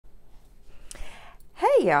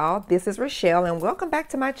Hey y'all, this is Rachel and welcome back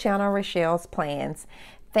to my channel, Rachel's Plans.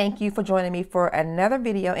 Thank you for joining me for another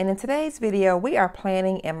video, and in today's video we are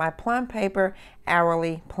planning in my Plum Paper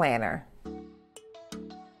hourly planner.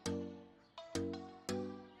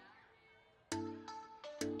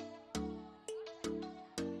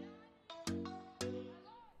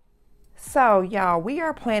 So y'all, we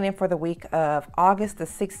are planning for the week of August the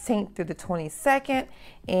 16th through the 22nd,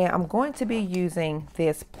 and I'm going to be using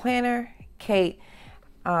this Planner Kate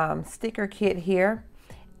sticker kit here,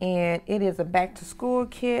 and it is a back to school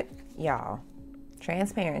kit. Y'all,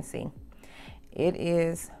 transparency, it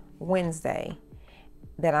is Wednesday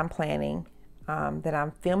that I'm planning, that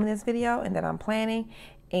I'm filming this video and that I'm planning,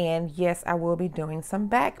 and yes, I will be doing some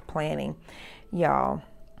back planning, y'all.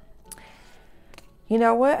 You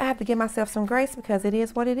know what? I have to give myself some grace because it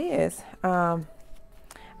is what it is. Let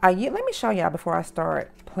me show y'all before I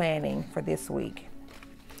start planning for this week.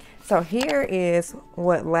 So here is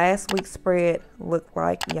what last week's spread looked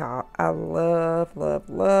like, y'all. I love, love,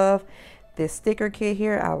 love this sticker kit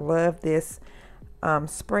here. I love this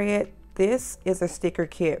spread. This is a sticker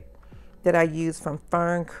kit that I use from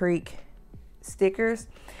Fern Creek Stickers.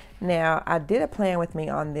 Now, I did a plan with me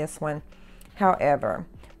on this one. However,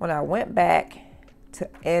 when I went back to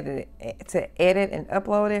edit and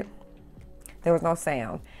upload it, there was no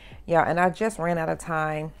sound, yeah, and I just ran out of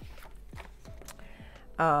time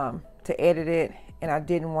to edit it, and I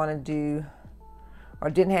didn't want to do, or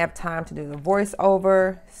didn't have time to do the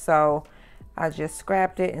voiceover, so I just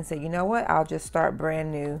scrapped it and said, you know what, I'll just start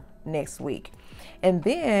brand new next week. And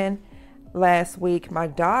then last week we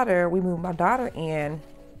moved my daughter in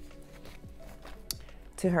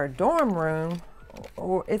to her dorm room,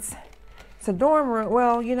 or it's a dorm room.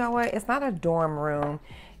 Well, you know what? It's not a dorm room.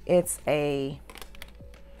 It's a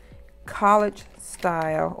college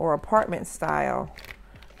style or apartment style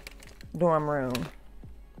dorm room.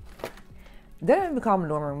 They don't even call them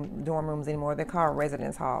dorm rooms anymore. They're called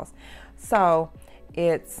residence halls. So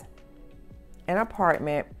it's an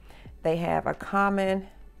apartment. They have a common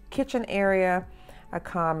kitchen area, they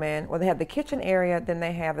have the kitchen area, then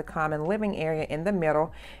they have the common living area in the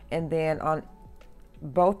middle, and then on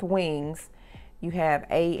both wings you have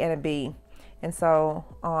A and a B. And so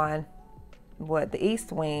on the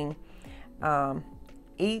east wing,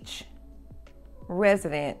 each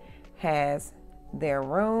resident has their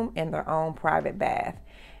room and their own private bath.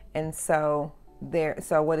 And so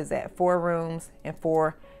what is that, 4 rooms and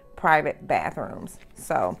 4 private bathrooms.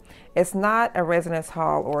 So it's not a residence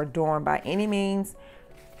hall or a dorm by any means.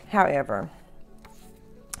 However,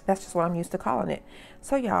 that's just what I'm used to calling it.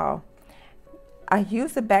 So y'all, I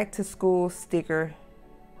used the back to school sticker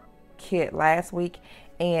kit last week,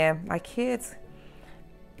 and my kids,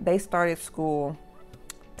 they started school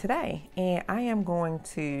today, and I am going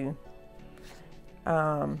to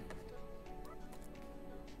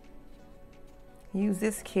use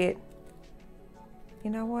this kit.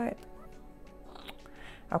 You know what?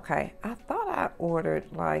 Okay, I thought I ordered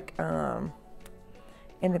like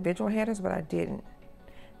individual headers, but I didn't.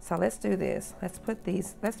 So let's do this. Let's put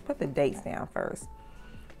the dates down first.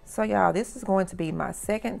 So y'all, this is going to be my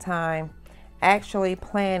second time actually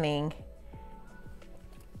planning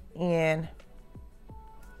in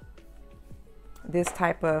this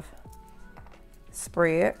type of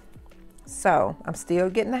spread. So I'm still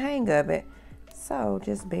getting the hang of it. So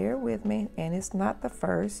just bear with me. And it's not the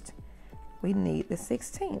first. We need the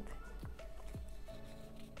 16th.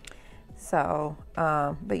 So,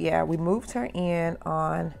 but yeah, we moved her in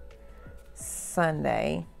on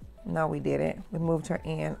Sunday. No, we didn't. We moved her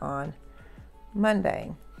in on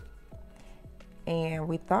Monday. And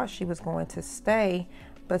we thought she was going to stay,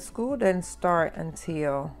 but school doesn't start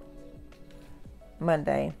until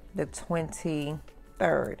Monday, the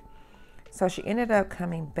 23rd. So she ended up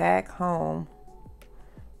coming back home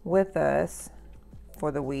with us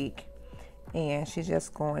for the week, and she's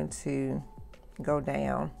just going to go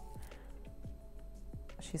down.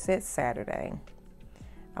 She said Saturday.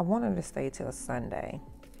 I want her to stay till Sunday,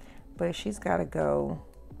 but she's got to go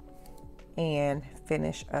and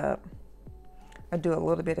finish up. I do a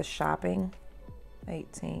little bit of shopping.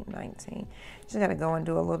 18, 19. She's got to go and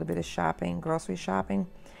do a little bit of shopping, grocery shopping,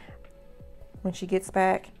 when she gets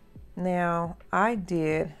back. Now, I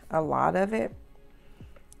did a lot of it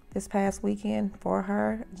this past weekend for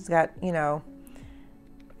her. Just got, you know,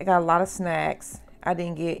 I got a lot of snacks. I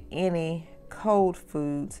didn't get any cold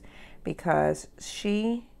foods because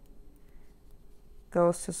she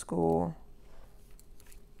goes to school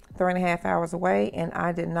 3.5 hours away, and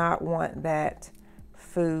I did not want that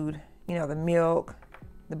food, you know, the milk,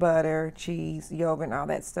 the butter, cheese, yogurt, and all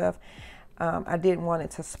that stuff. I didn't want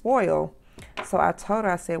it to spoil. So I told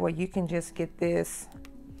her, I said, well, you can just get these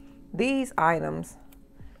items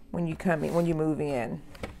when you come in, when you move in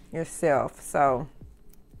yourself. So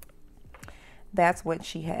that's what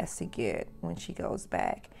she has to get when she goes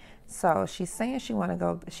back. So she's saying she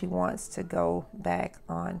wants to go back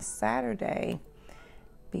on Saturday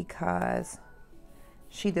because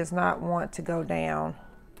she does not want to go down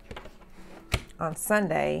on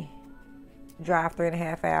Sunday, drive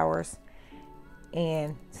 3.5 hours,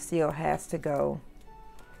 and still has to go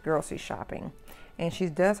grocery shopping. And she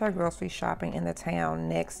does her grocery shopping in the town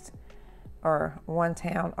next, or one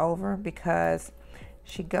town over, because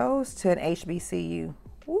she goes to an HBCU.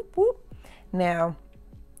 Whoop, whoop. Now,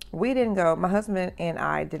 we didn't go, my husband and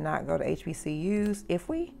I did not go to HBCUs. If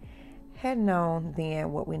we had known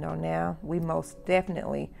then what we know now, we most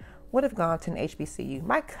definitely would have gone to an HBCU.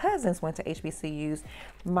 My cousins went to HBCUs.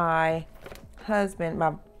 My husband,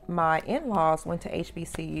 my in-laws went to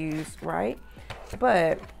HBCUs, right?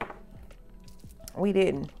 But we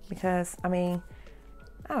didn't, because, I mean,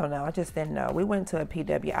 I don't know, I just didn't know. We went to a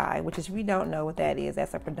PWI, which is, if you don't know what that is,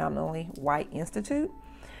 that's a predominantly white institute.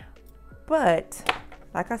 But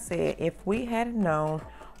like I said, if we had known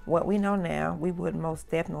what we know now, we would most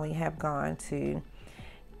definitely have gone to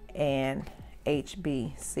an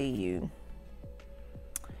HBCU.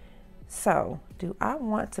 So, do I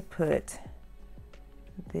want to put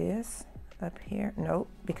this up here? Nope,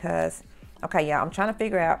 because, okay, yeah, I'm trying to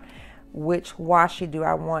figure out which washi do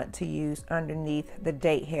I want to use underneath the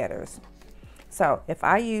date headers. So, if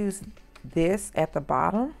I use this at the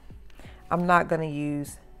bottom, I'm not going to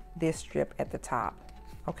use this strip at the top.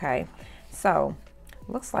 Okay, so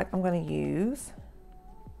looks like I'm going to use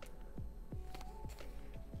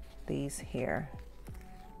these here.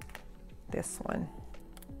 This one.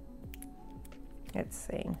 Let's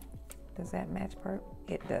see. Does that match part?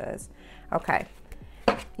 It does. Okay.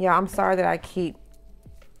 Yeah, I'm sorry that I keep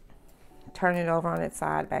turning it over on its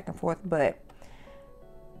side back and forth, but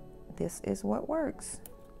this is what works.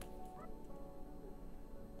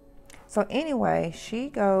 So anyway, she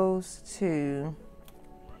goes to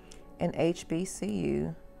an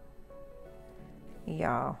HBCU,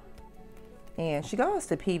 y'all, and she goes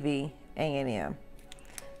to PV A&M,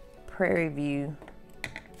 Prairie View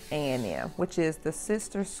A&M, which is the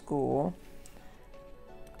sister school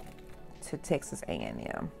to Texas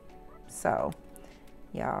A&M. So,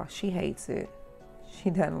 y'all, she hates it. She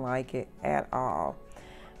doesn't like it at all.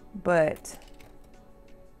 But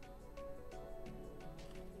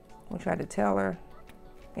we tried to tell her,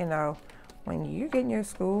 you know, when you're getting your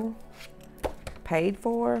school paid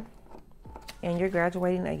for and you're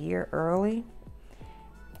graduating a year early,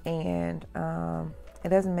 and it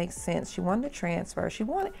doesn't make sense. She wanted to transfer.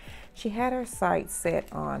 She had her sights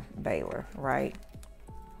set on Baylor, right?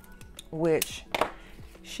 Which,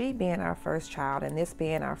 she being our first child and this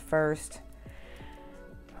being our first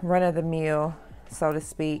run of the mill, so to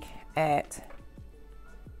speak, at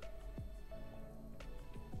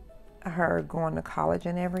her going to college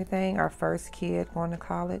and everything, our first kid going to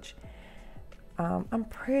college, I'm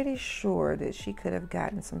pretty sure that she could have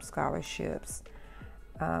gotten some scholarships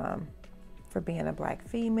for being a black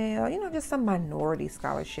female, you know, just some minority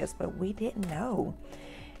scholarships, but we didn't know.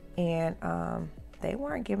 And they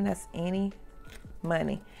weren't giving us any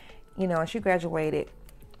money, you know. And she graduated,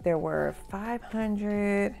 there were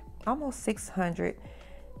 500, almost 600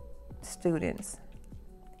 students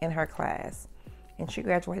in her class, and she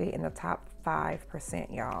graduated in the top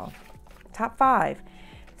 5%, y'all. Top 5.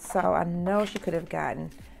 So I know she could have gotten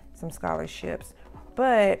some scholarships.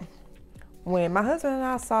 But when my husband and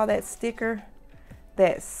I saw that sticker,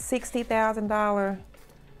 that $60,000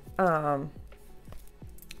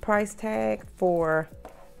 price tag for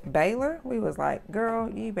Baylor, we was like, girl,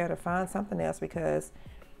 you better find something else, because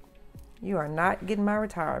you are not getting my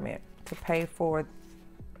retirement to pay for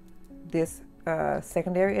this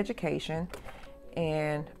secondary education.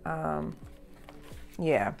 And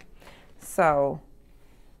yeah, so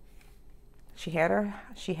she had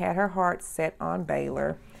her heart set on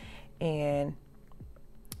Baylor, and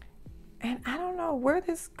I don't know where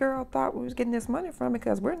this girl thought we was getting this money from,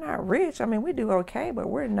 because we're not rich. I mean, we do okay, but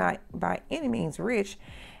we're not by any means rich.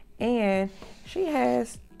 And she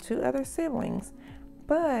has 2 other siblings,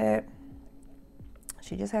 but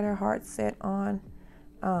she just had her heart set on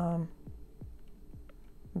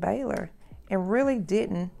Baylor, and really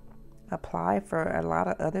didn't apply for a lot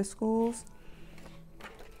of other schools.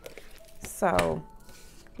 So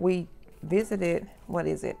we visited, what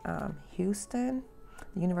is it, Houston,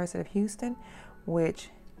 the University of Houston, which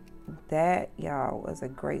that, y'all, was a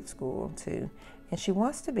great school too. And she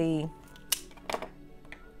wants to be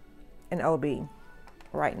an OB.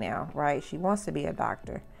 right now, right? She wants to be a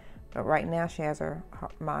doctor, but right now she has her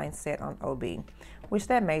mind set on OB, which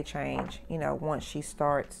that may change, you know, once she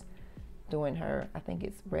starts doing her, I think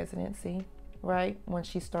it's residency, right? Once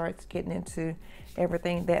she starts getting into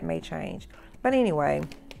everything, that may change. But anyway,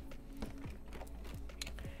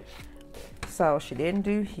 so she didn't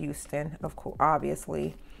do Houston, of course,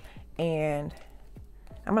 obviously. And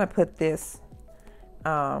I'm gonna put this,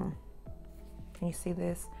 can you see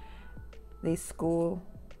this? These school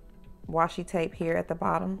washi tape here at the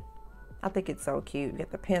bottom. I think it's so cute. You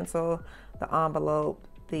get the pencil, the envelope,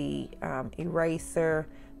 the eraser,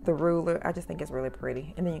 the ruler. I just think it's really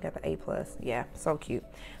pretty. And then you got the A+. Yeah, so cute.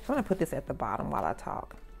 So I'm gonna put this at the bottom while I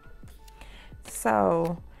talk.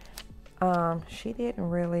 So she didn't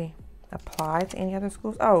really apply to any other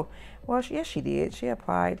schools. Oh, well, yes, she did. She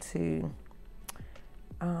applied to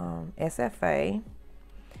SFA.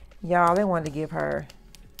 Y'all, they wanted to give her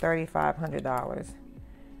 $3,500.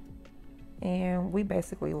 And we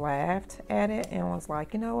basically laughed at it and was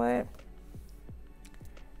like, you know what?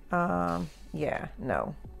 Yeah,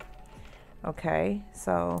 no. Okay,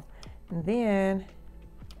 so then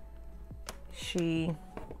she,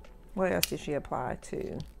 what else did she apply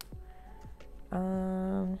to?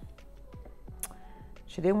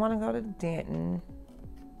 She didn't want to go to Denton,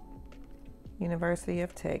 University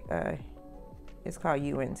of Tech, it's called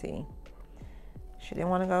UNT. She didn't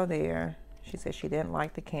want to go there. She said she didn't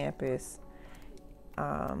like the campus.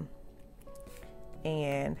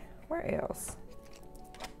 And where else?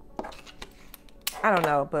 I don't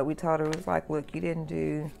know, but we told her, it was like, look, you didn't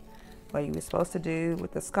do what you were supposed to do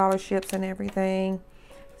with the scholarships and everything.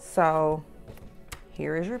 So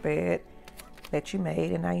here is your bed that you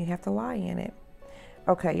made, and now you have to lie in it.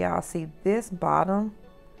 Okay, y'all, see this bottom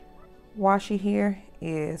washi here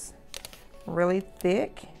is really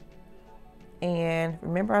thick. And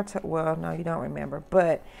remember well, no, you don't remember,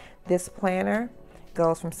 but this planner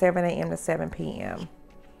goes from 7 a.m. to 7 p.m.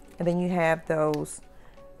 And then you have those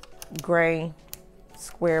gray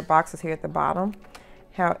square boxes here at the bottom.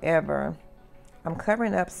 However, I'm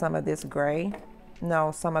covering up some of this gray,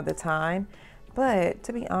 some of the time, but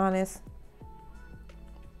to be honest,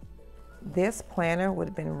 this planner would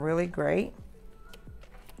have been really great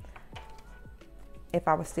if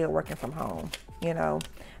I was still working from home, you know.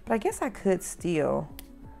 But I guess I could still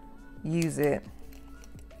use it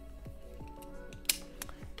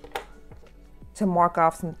to mark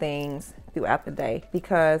off some things throughout the day,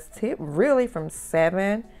 because really from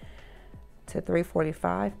 7 to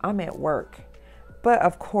 3:45, I'm at work. But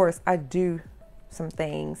of course, I do some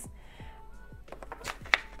things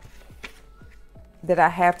that I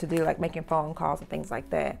have to do, like making phone calls and things like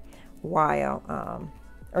that while,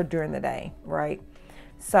 or during the day, right?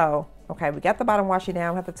 So, okay, we got the bottom washi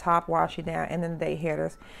down, we have the top washi down, and then the day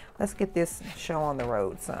headers. Let's get this show on the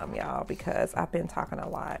road some, y'all, because I've been talking a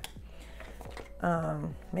lot.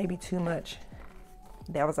 Maybe too much.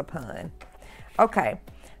 That was a pun. Okay,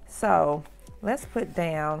 so let's put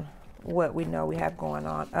down what we know we have going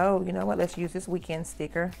on. Oh, you know what? Let's use this weekend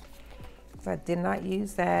sticker, because I did not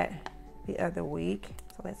use that the other week.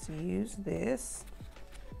 So let's use this.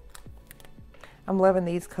 I'm loving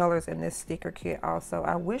these colors in this sticker kit also.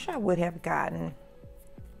 I wish I would have gotten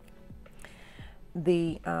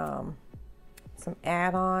the some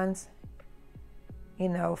add-ons, you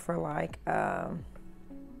know, for like the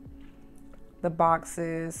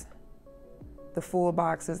boxes, the full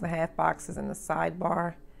boxes, the half boxes, and the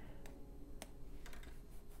sidebar.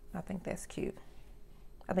 I think that's cute.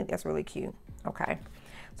 I think that's really cute. Okay,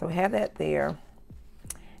 so we have that there.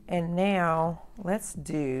 And now let's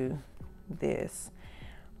do this.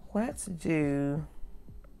 Let's do,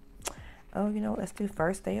 oh, you know what? Let's do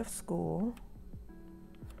first day of school.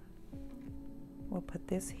 We'll put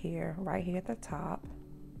this here, right here at the top.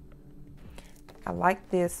 I like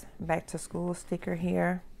this back to school sticker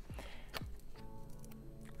here.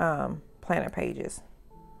 Planner pages.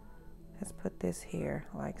 Let's put this here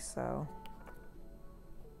like so.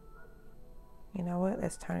 You know what?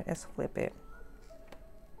 Let's turn it, let's flip it.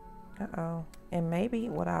 Uh-oh. And maybe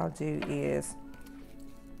what I'll do is,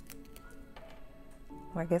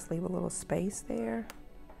 I guess leave a little space there.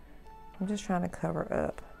 I'm just trying to cover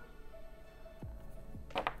up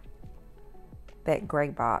that gray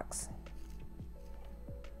box.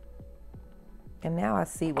 And now I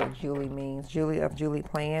see what Julie means. Julie of Julie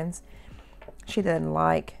Plans. She doesn't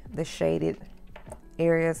like the shaded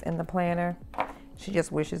areas in the planner. She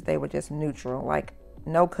just wishes they were just neutral, like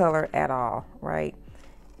no color at all, right?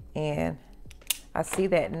 And I see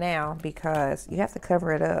that now because you have to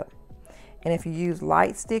cover it up. And if you use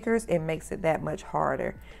light stickers, it makes it that much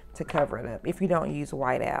harder to cover it up if you don't use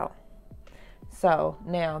white out. So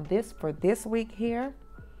now this, for this week here,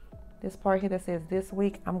 this part here that says this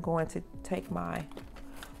week, I'm going to take my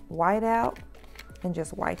white out and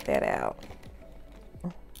just wipe that out.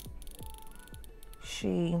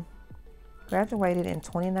 She graduated in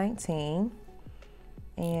 2019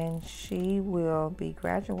 and she will be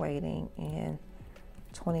graduating in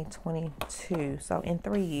 2022, so in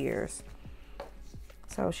 3 years.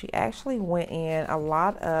 So she actually went in a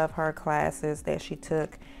lot of her classes that she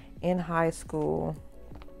took in high school.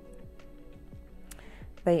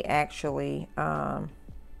 They actually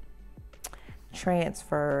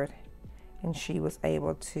transferred, and she was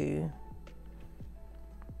able to,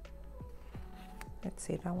 let's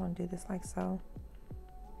see if I want to do this like so.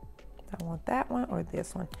 Do I want that one or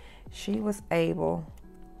this one? She was able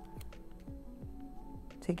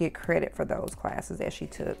to get credit for those classes that she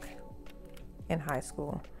took in high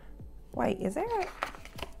school. Wait, is that?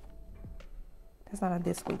 That's not a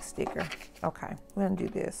this week sticker. Okay, we're gonna do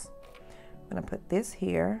this. I'm gonna put this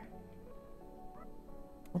here.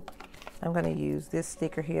 I'm gonna use this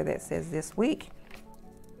sticker here that says this week.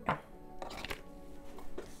 All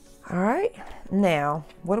right, now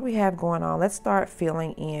what do we have going on? Let's start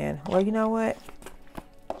filling in. Well, you know what?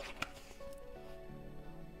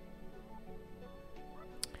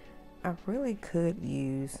 I really could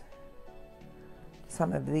use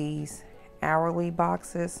some of these hourly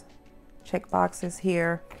boxes, check boxes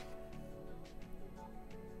here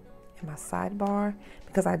in my sidebar,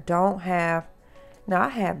 because I don't have, now I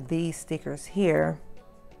have these stickers here,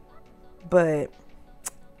 but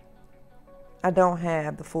I don't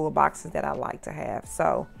have the full boxes that I like to have.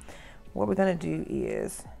 So what we're gonna do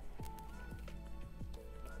is,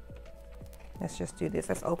 let's just do this.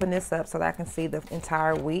 Let's open this up so that I can see the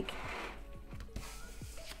entire week.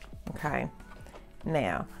 Okay,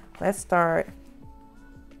 now let's start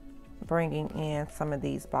bringing in some of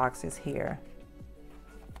these boxes here.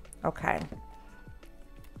 Okay,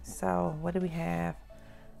 so what do we have?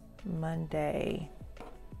 Monday.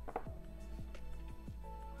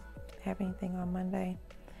 Have anything on Monday?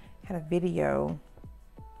 Had a video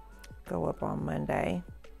go up on Monday.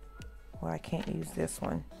 Well, I can't use this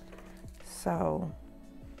one. So,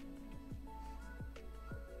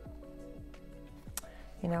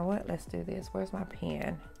 you know what? Let's do this. Where's my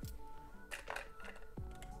pen?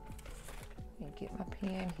 Let me get my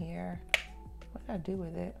pen here. What did I do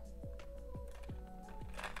with it?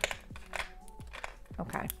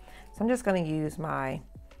 Okay, so I'm just going to use my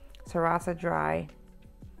Terasa Dry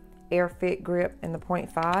Air Fit Grip in the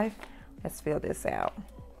 0.5. Let's fill this out.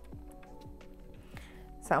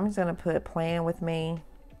 So I'm just going to put Playing With Me.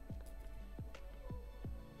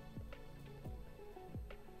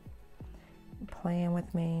 Playing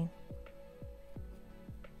With Me.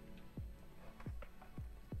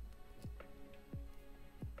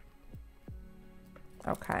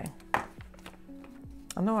 Okay.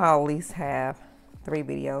 I know I'll at least have 3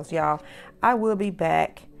 videos. Y'all, I will be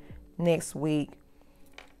back next week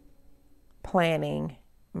planning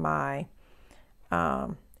my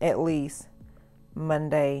at least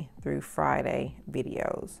Monday through Friday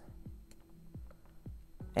videos.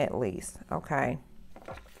 At least, okay.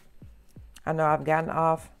 I know I've gotten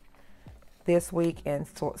off this week and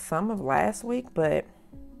some of last week, but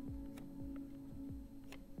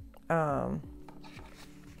I'll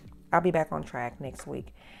be back on track next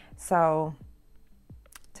week. So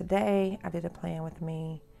today I did a Plan With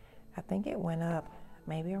Me. I think it went up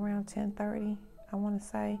maybe around 10:30, I want to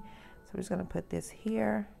say. So we're just going to put this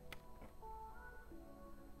here.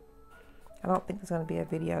 I don't think there's going to be a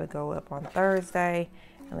video to go up on Thursday,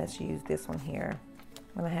 and let's use this one here.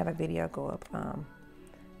 I'm going to have a video go up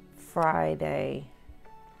Friday.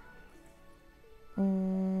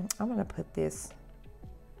 I'm going to put this,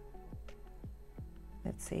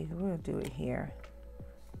 let's see, we'll do it here.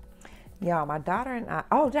 Y'all, my daughter and I,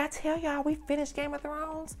 oh, did I tell y'all we finished Game of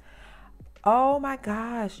Thrones? Oh my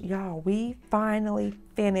gosh, y'all, we finally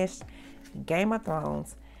finished Game of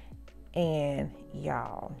Thrones. And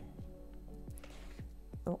y'all,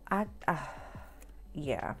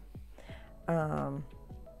 yeah.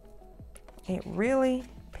 It really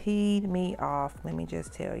peed me off. Let me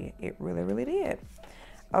just tell you, it really, really did.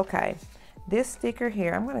 Okay, this sticker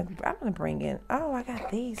here, I'm gonna bring in, oh, I got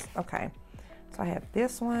these. Okay, so I have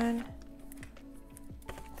this one,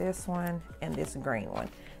 and this green one.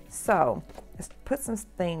 So let's put some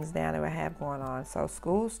things down that I have going on. So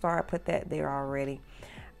school start, put that there already.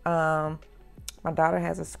 My daughter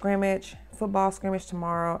has a scrimmage, football scrimmage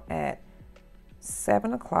tomorrow at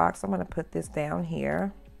 7 o'clock. So I'm gonna put this down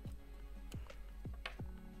here.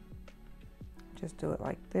 Just do it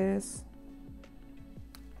like this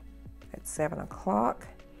at 7 o'clock.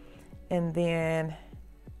 And then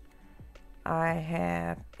I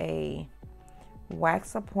have a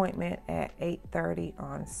wax appointment at 8:30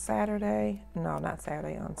 on Saturday. No, not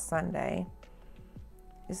Saturday, on Sunday.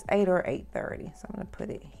 It's 8 or 8:30, so I'm gonna put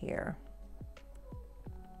it here.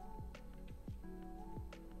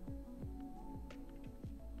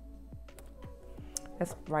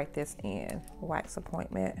 Let's write this in, wax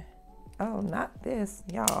appointment. Oh, not this,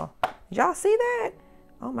 y'all. Did y'all see that?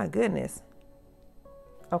 Oh my goodness.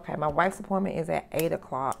 Okay, my wax appointment is at 8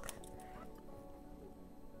 o'clock.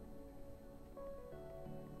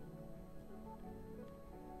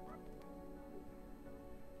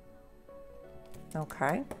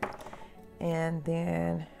 Okay, and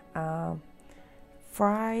then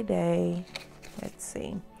Friday, let's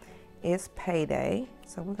see, is payday.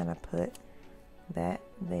 So we're gonna put that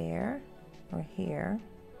there or here.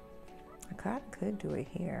 I could do it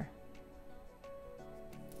here.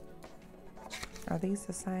 Are these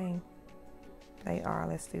the same? They are.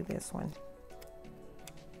 Let's do this one.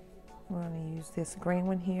 We're gonna use this green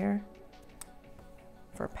one here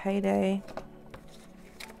for payday.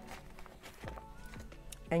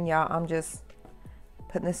 And y'all, I'm just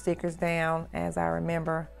putting the stickers down as I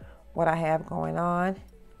remember what I have going on.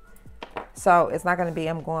 So it's not gonna be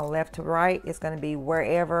I'm going left to right. It's gonna be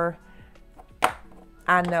wherever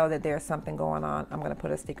I know that there's something going on. I'm gonna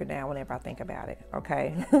put a sticker down whenever I think about it,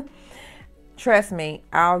 okay? Trust me,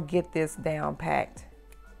 I'll get this down packed.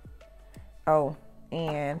 Oh,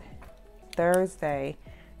 and Thursday,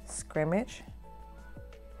 scrimmage.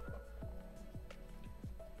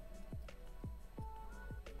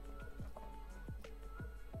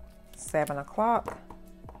 $7 o'clock.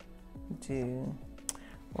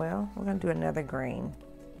 Well, we're gonna do another green.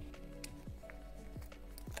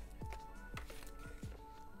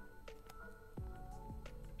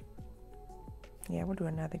 Yeah, we'll do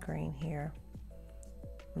another green here.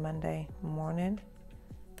 Monday morning.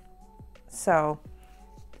 So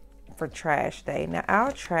for trash day. Now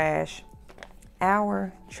our trash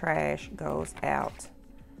goes out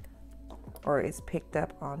or is picked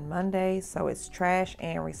up on Mondays. So it's trash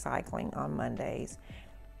and recycling on Mondays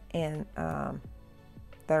and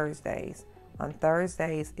Thursdays. On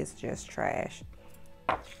Thursdays, it's just trash.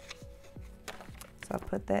 So I'll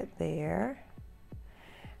put that there.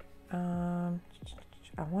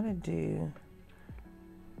 I want to do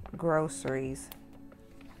groceries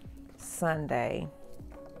Sunday.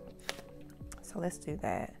 So let's do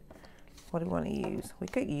that. What do we want to use? We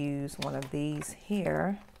could use one of these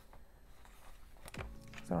here. I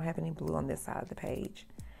don't have any blue on this side of the page.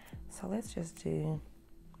 So let's just do,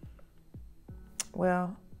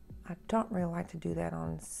 well, I don't really like to do that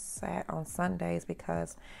on Sundays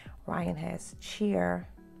because Ryan has cheer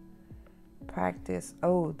practice.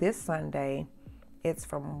 Oh, this Sunday it's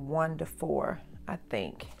from 1 to 4, I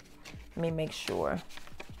think. Let me make sure.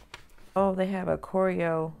 Oh, they have a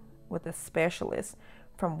choreo with a specialist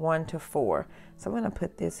from 1 to 4. So I'm gonna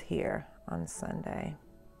put this here on Sunday.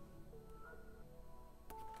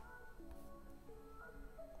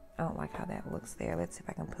 I don't like how that looks there. Let's see if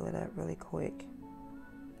I can pull it up really quick.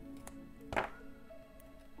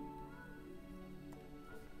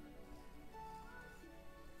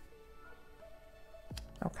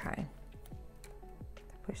 Okay.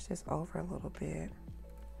 Push this over a little bit.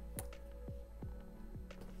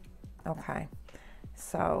 Okay.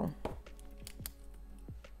 So,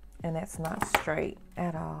 and that's not straight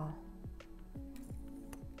at all.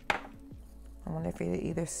 I wonder if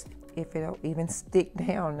it'll even stick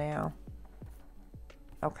down now.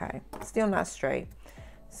 Okay, still not straight.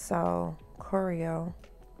 So choreo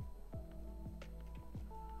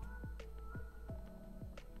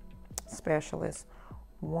specialist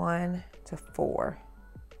 1 to 4.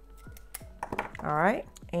 All right,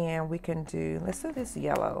 and we can do, let's do this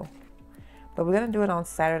yellow, but we're gonna do it on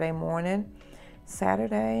Saturday morning.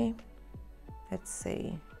 Saturday, let's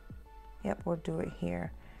see. Yep, we'll do it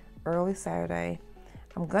here. Early Saturday.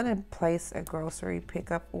 I'm gonna place a grocery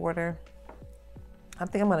pickup order. I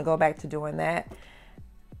think I'm gonna go back to doing that.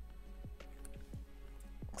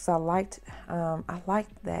 So I liked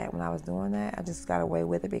that when I was doing that. I just got away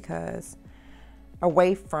with it because,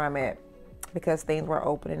 away from it, because things were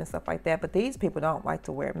opening and stuff like that. But these people don't like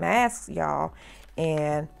to wear masks, y'all.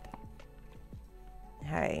 And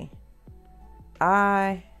hey,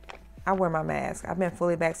 I wear my mask. I've been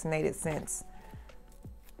fully vaccinated since,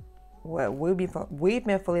 well, we've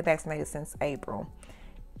been fully vaccinated since April,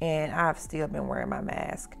 and I've still been wearing my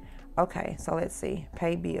mask. Okay, so let's see.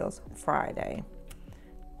 Pay bills Friday.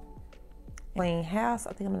 Clean house.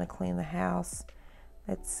 I think I'm gonna clean the house.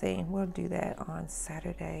 Let's see. We'll do that on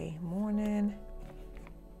Saturday morning.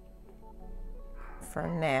 for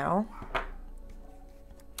now.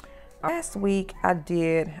 Last week I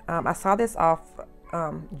did, I saw this off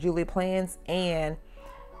Julie Plans and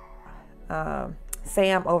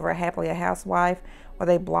Sam over Happily a Housewife, where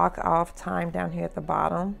they block off time down here at the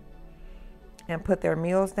bottom and put their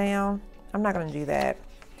meals down. I'm not going to do that.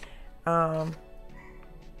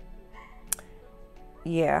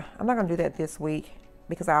 Yeah, I'm not going to do that this week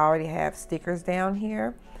because I already have stickers down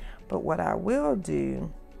here. But what I will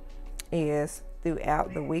do is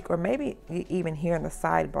throughout the week, or maybe even here in the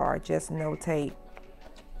sidebar, just notate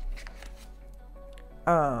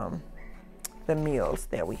the meals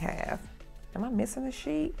that we have. Am I missing a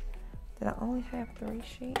sheet? Did I only have 3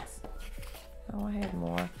 sheets? No, I had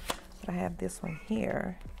more, but I have this one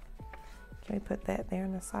here. Can we put that there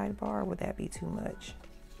in the sidebar? Would that be too much?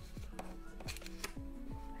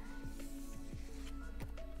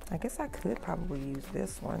 I guess I could probably use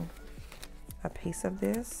this one, a piece of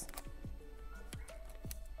this.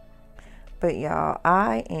 But y'all,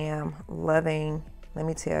 I am loving, let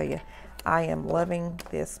me tell you, I am loving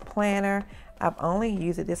this planner. I've only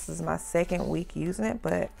used it, this is my 2nd week using it,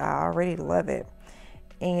 but I already love it.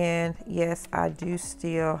 And yes, I do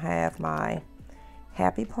still have my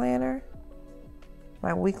happy planner,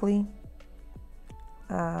 my weekly,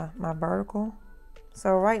 my vertical.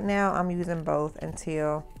 So right now I'm using both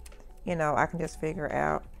until, you know, I can just figure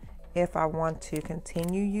out if I want to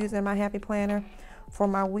continue using my happy planner for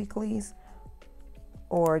my weeklies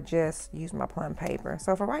or just use my Plum Paper.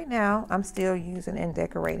 So for right now, I'm still using and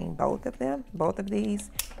decorating both of them, both of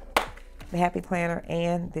these, the happy planner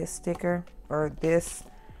and this sticker, or this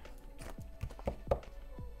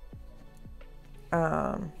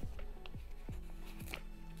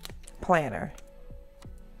planner.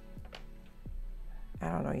 I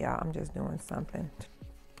don't know, y'all, I'm just doing something.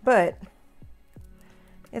 But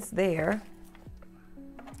it's there.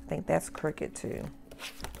 I think that's crooked too.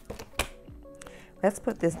 Let's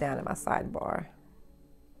put this down in my sidebar.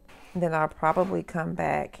 And then I'll probably come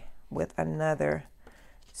back with another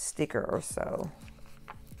sticker or so.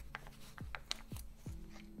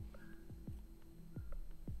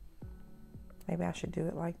 Maybe I should do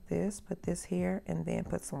it like this, put this here, and then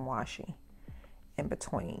put some washi in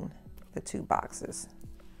between the 2 boxes.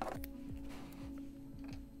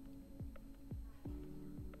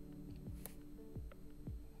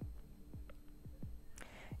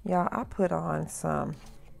 Y'all, I put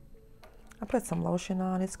some lotion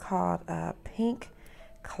on. It's called Pink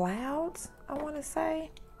Clouds, I want to say,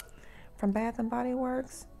 from Bath and Body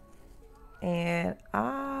Works. And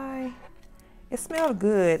it smelled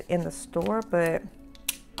good in the store, but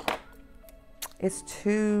it's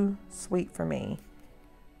too sweet for me.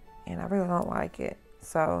 And I really don't like it.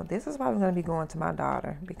 So this is probably going to be going to my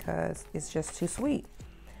daughter because it's just too sweet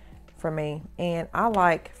for me. And I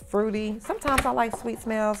like fruity. Sometimes I like sweet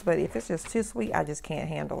smells, but if it's just too sweet, I just can't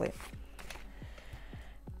handle it.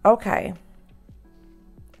 Okay.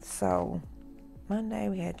 So Monday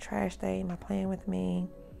we had trash day. My plan with me.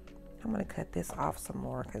 I'm going to cut this off some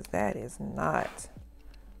more because that is not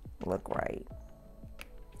look right.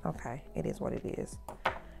 Okay, it is what it is.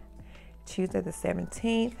 Tuesday the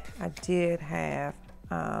 17th, I did have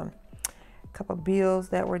a couple bills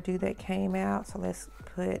that were due that came out. So let's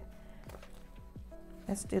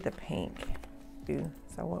do the pink.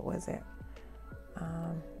 So what was it?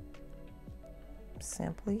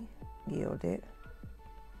 Simply Gilded,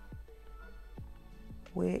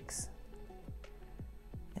 Wicks,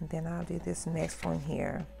 and then I'll do this next one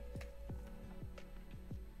here.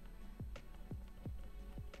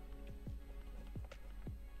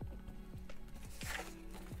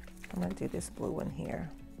 I'm gonna do this blue one here.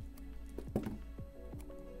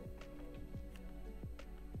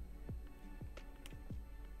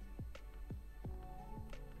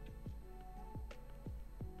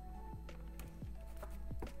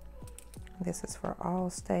 This is for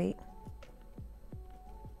Allstate.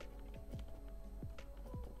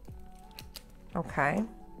 Okay,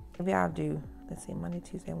 maybe I'll do, let's see, Monday,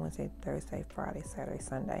 Tuesday, Wednesday, Thursday, Friday, Saturday,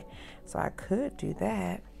 Sunday. So I could do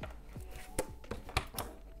that.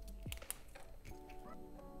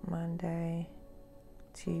 Monday,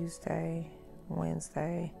 Tuesday,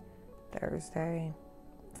 Wednesday, Thursday,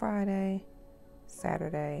 Friday,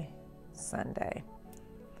 Saturday, Sunday.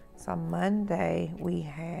 So Monday we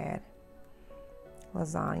had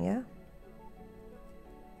lasagna,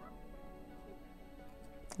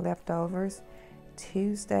 leftovers.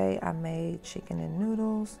 Tuesday I made chicken and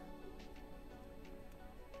noodles.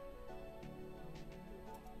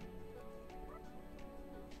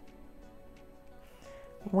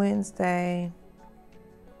 Wednesday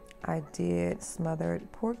I did smothered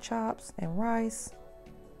pork chops and rice.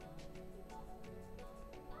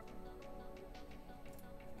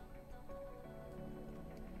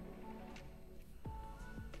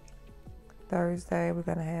 Thursday, we're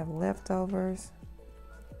gonna have leftovers.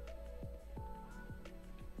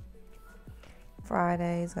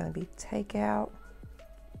 Friday is gonna be takeout.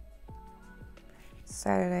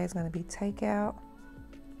 Saturday is gonna be takeout.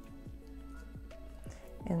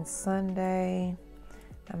 And Sunday,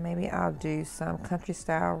 maybe I'll do some country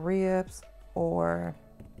style ribs or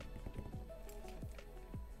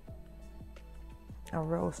a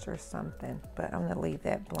roast or something, but I'm gonna leave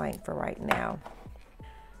that blank for right now.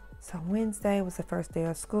 So Wednesday was the first day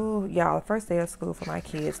of school. Y'all, the first day of school for my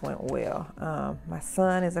kids went well. My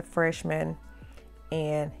son is a freshman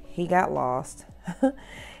and he got lost.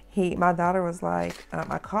 My daughter was like,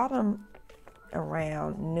 I called him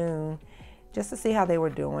around noon just to see how they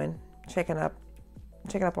were doing, checking up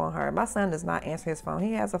on her. My son does not answer his phone.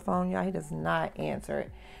 He has a phone, y'all. He does not answer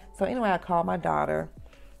it. So anyway, I called my daughter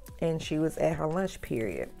and she was at her lunch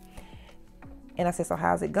period. And I said, so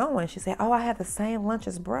how's it going? She said, oh, I had the same lunch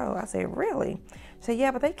as bro. I said, really? She said, yeah,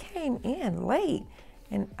 but they came in late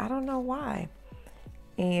and I don't know why.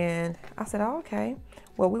 And I said, oh, okay.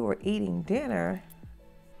 Well, we were eating dinner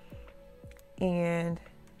and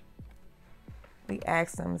we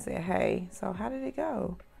asked him, said, hey, so how did it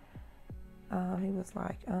go? He was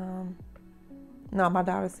like, no, my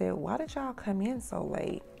daughter said, why did y'all come in so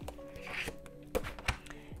late?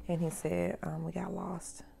 And he said, we got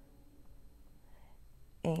lost.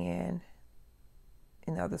 And,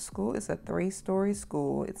 you know, the school is a 3-story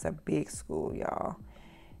school. It's a big school, y'all.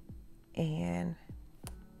 And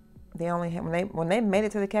they only had, when they made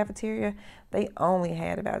it to the cafeteria, they only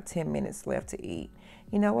had about 10 minutes left to eat.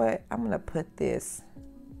 You know what? I'm going to put this.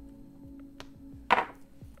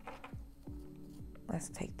 Let's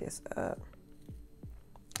take this up.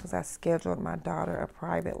 Because I scheduled my daughter a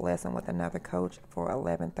private lesson with another coach for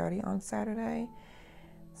 11:30 on Saturday.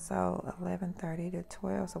 So 11:30 to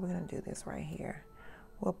 12. So we're going to do this right here.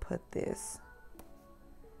 We'll put this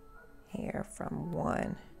here from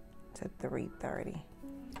 1 to 3:30.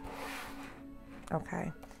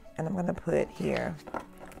 Okay. And I'm going to put here,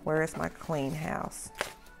 where is my clean house?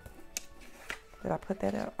 Did I put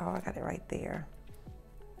that up? Oh, I got it right there.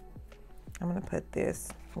 I'm going to put this.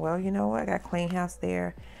 Well, you know what? I got clean house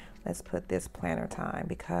there. Let's put this planner time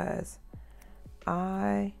because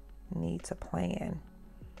I need to plan.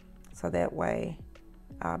 So that way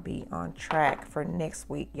I'll be on track for next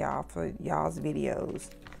week, y'all, for y'all's videos.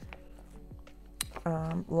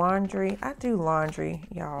 Laundry. I do laundry,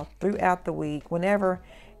 y'all, throughout the week. Whenever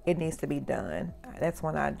it needs to be done, that's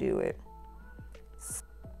when I do it.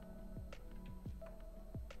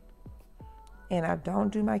 And I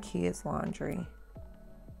don't do my kids' laundry.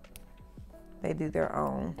 They do their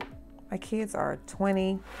own. My kids are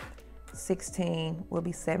 20, 16, will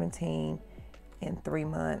be 17 in 3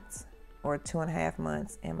 months or 2.5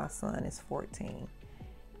 months, and my son is 14.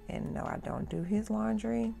 And no, I don't do his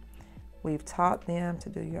laundry. We've taught them to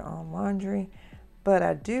do your own laundry, but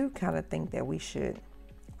I do kind of think that we should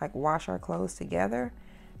like wash our clothes together,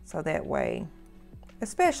 so that way,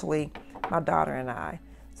 especially my daughter and I,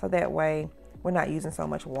 so that way we're not using so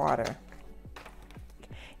much water.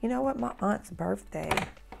 You know what? My aunt's birthday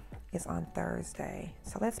is on Thursday,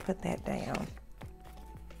 so let's put that down.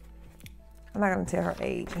 I'm not going to tell her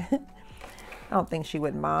age. I don't think she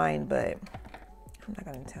would mind, but I'm not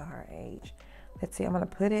going to tell her age. Let's see. I'm going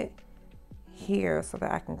to put it here so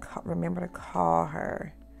that I can remember to call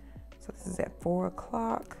her. So this is at 4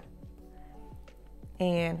 o'clock.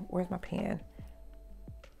 And where's my pen?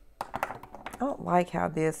 I don't like how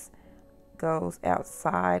this goes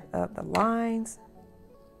outside of the lines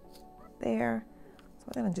there. So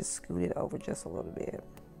I'm going to just scoot it over just a little bit.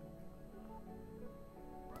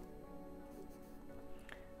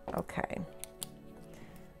 Okay.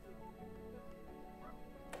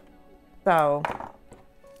 So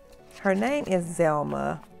her name is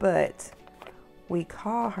Zelma, but we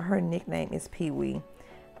call her nickname is Pee-wee.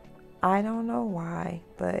 I don't know why,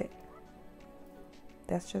 but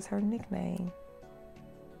that's just her nickname.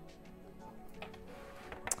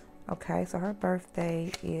 Okay, so her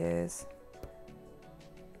birthday is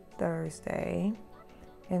Thursday.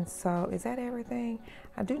 And so, is that everything?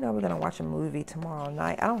 I do know we're going to watch a movie tomorrow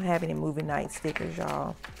night. I don't have any movie night stickers,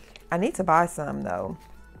 y'all. I need to buy some, though.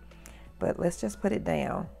 But let's just put it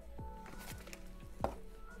down.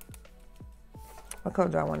 What color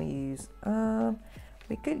do I want to use?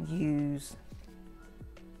 We could use...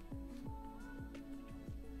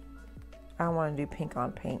 I want to do pink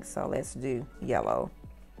on pink, so let's do yellow.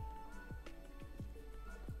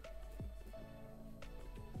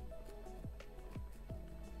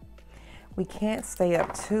 We can't stay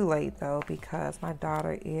up too late though because my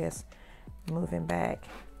daughter is moving back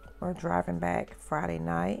or driving back Friday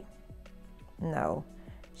night. No,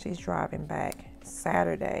 she's driving back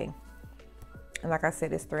Saturday. And like I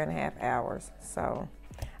said, it's 3.5 hours. So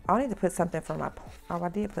I'll need to put something for my, oh, I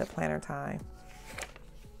did put planner time.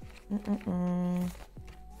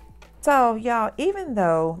 So y'all, even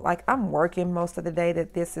though like I'm working most of the day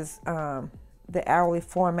that this is the hourly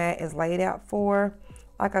format is laid out for,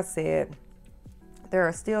 like I said, there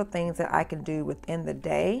are still things that I can do within the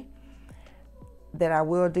day that I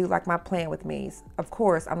will do, like my plan with me's. Of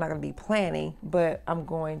course, I'm not going to be planning, but I'm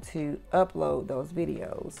going to upload those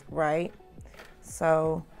videos, right?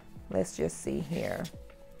 So let's just see here.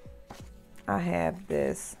 I have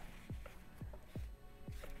this.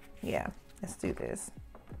 Yeah, let's do this.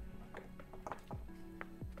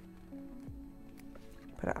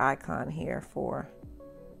 Put an icon here for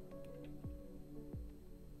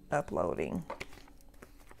uploading.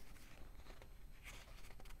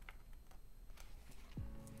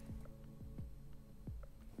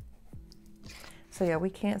 So yeah,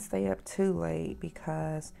 we can't stay up too late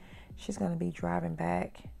because she's going to be driving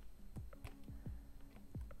back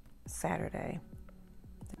Saturday.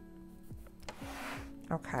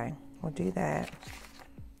 Okay, we'll do that.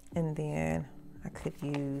 And then I could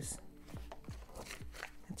use,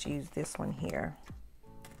 let's use this one here.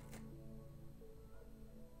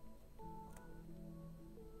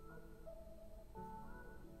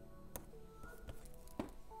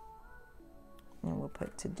 And we'll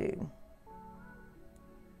put to do.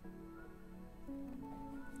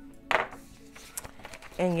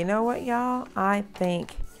 And you know what, y'all? I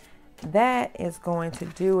think that is going to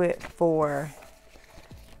do it for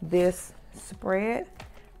this spread.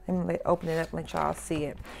 Let me open it up and let y'all see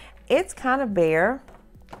it. It's kind of bare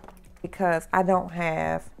because I don't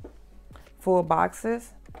have full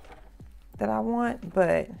boxes that I want,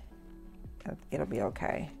 but it'll be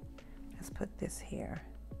okay. Let's put this here.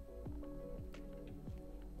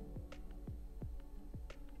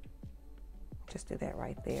 Just do that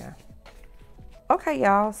right there. Okay,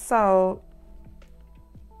 y'all, so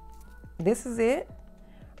this is it.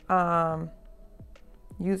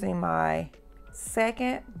 Using my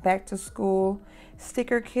second back to school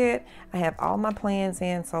sticker kit. I have all my plans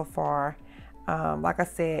in so far. Like I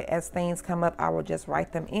said, as things come up, I will just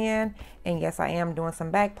write them in. And yes, I am doing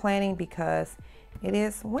some back planning because it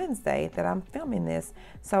is Wednesday that I'm filming this.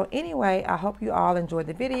 So anyway, I hope you all enjoyed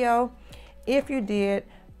the video. If you did,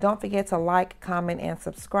 don't forget to like, comment, and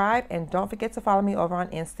subscribe. And don't forget to follow me over on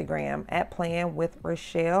Instagram at Playing with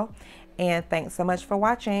Rachel. And thanks so much for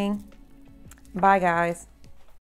watching. Bye, guys.